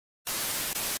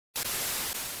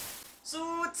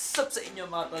So, what's up sa inyo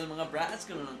mga brats?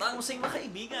 Kung nantang mo sa mga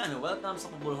kaibigan, welcome sa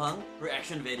pabulhang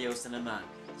reaction videos na naman.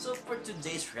 So, for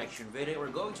today's reaction video, we're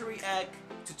going to react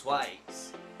to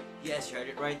Twice. Yes, you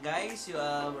heard it right, guys.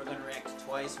 We're going to react to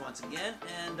Twice once again,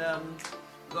 and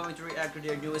we're going to react to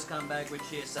their newest comeback, which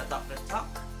is Talk the Talk.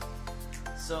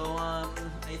 So,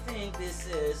 I think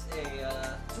this is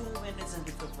a 2 minutes and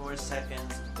 54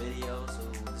 seconds video, so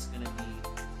this is gonna be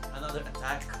another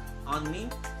attack on me.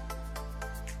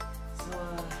 So,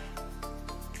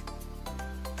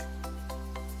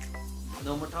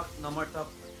 no more talk,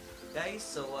 guys.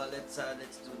 So let's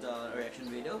do the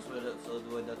reaction video. So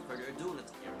without further ado,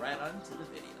 let's get right on to the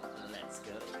video. Let's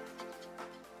go.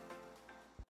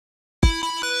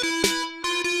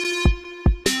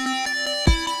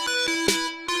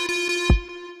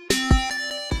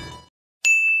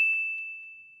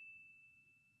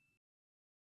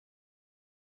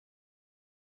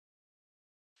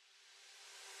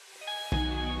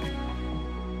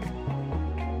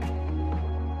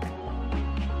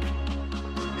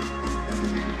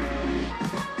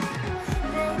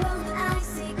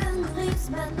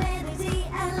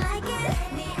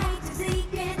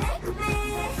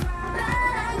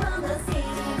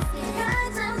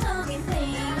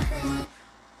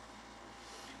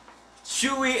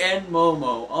 Chewy and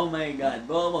Momo. Oh my god.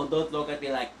 Momo, don't look at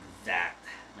me like that.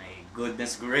 My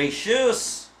goodness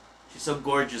gracious. She's so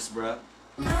gorgeous, bruh.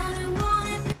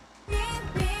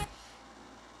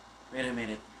 Wait a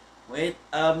minute. Wait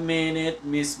a minute,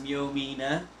 Miss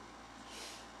Miomina.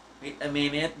 Wait a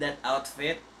minute. That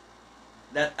outfit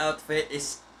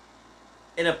is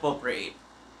inappropriate.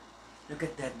 Look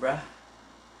at that, bruh.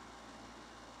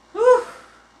 Whew.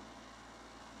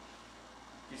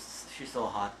 She's so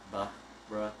hot, bruh.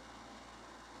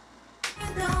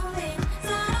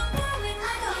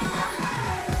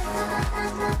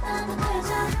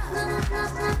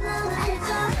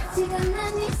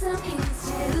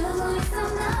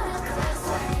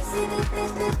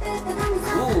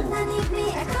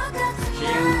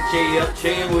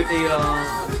 Chain with the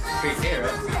straight hair,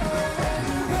 right?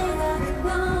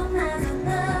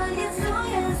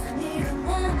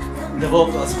 The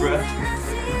vocals, bruh.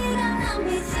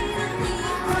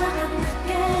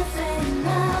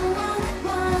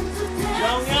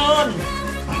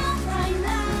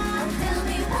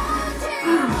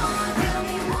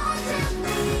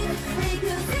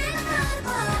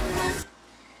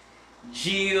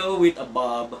 Gio with a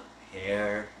bob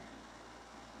hair.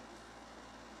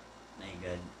 My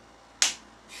god.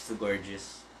 She's so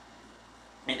gorgeous.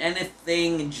 And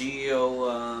anything Gio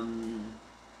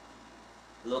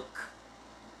look,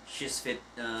 she's fit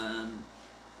on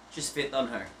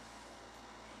her.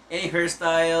 Any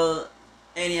hairstyle,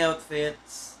 any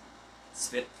outfits,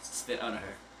 it's fit on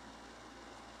her.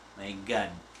 My god.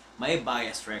 My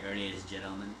bias record, ladies and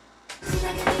gentlemen.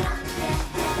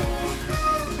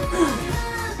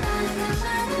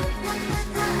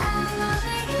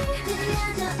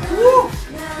 Woo!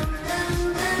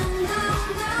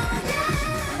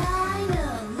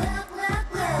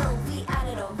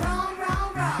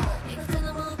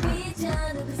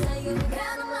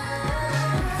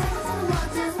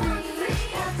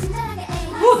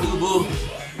 Boo!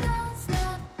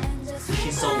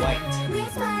 She's so white.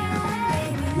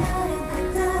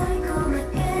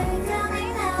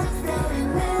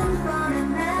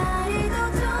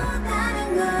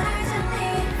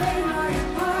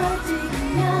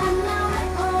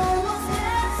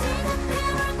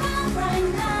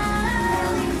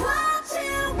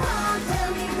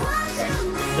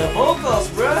 The vocals,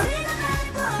 bruh.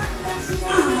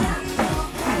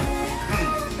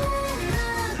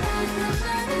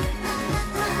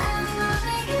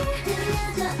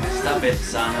 Stop it,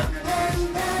 SANYK.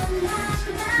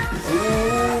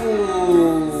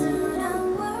 Ooh.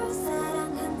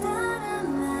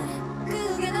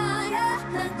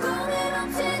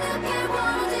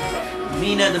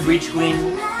 Mina, the Breach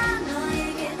Queen.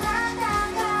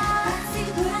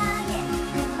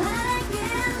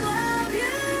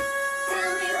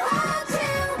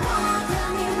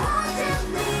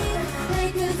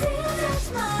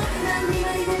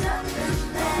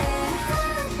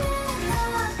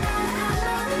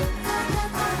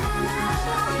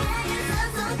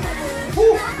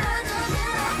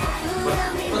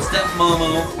 What's that,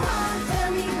 Momo?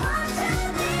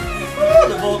 Oh,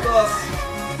 the vocals.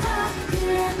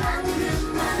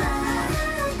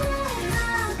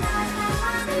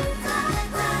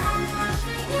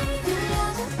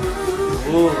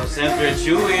 Ooh, Center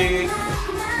Chewy.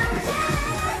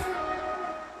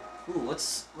 Ooh,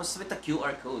 what's with the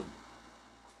QR code?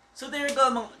 So there you go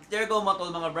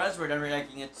mga brands. We're done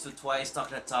reacting it to Twice Talk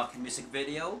the Talk music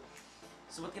video.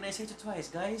 So what can I say to Twice,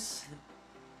 guys?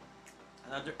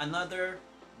 Another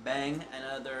bang,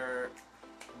 another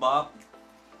bop,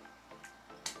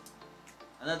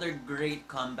 another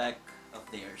great comeback of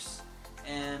theirs.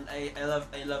 And I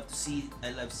love seeing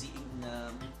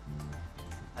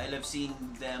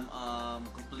them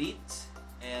complete,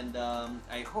 and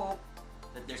I hope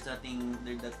that there's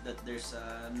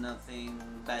nothing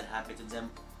bad happen to them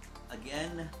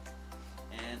again,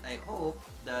 and I hope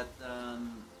that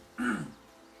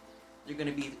they're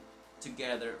gonna be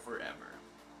together forever,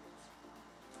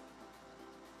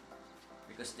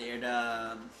 because they're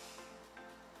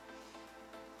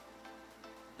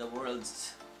the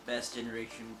world's best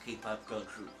generation K-pop girl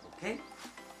group. Okay.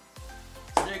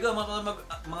 So there you go,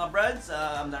 mga brads.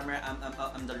 I'm done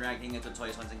reacting to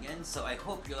Twice once again. So I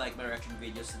hope you like my reaction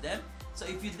videos to them. So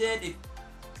if you did,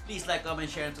 please like, comment,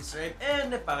 share, and subscribe.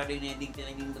 And pakarinig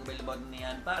ng bell button na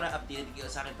yan para updated kayo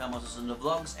sa akin pa mga susunod na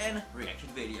vlogs and reaction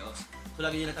videos. So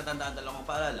lagi nyo natatandaan, dalawang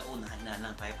paalala. Unahan na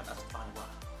lang tayo pataas at pangalawa.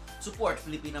 Support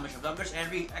Filipino Amateur vloggers and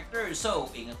reactors. So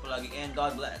ingat po lagi and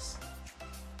God bless.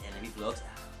 Enemy vlogs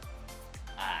out.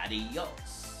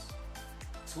 Adios.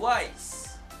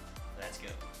 Twice. Let's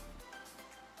go.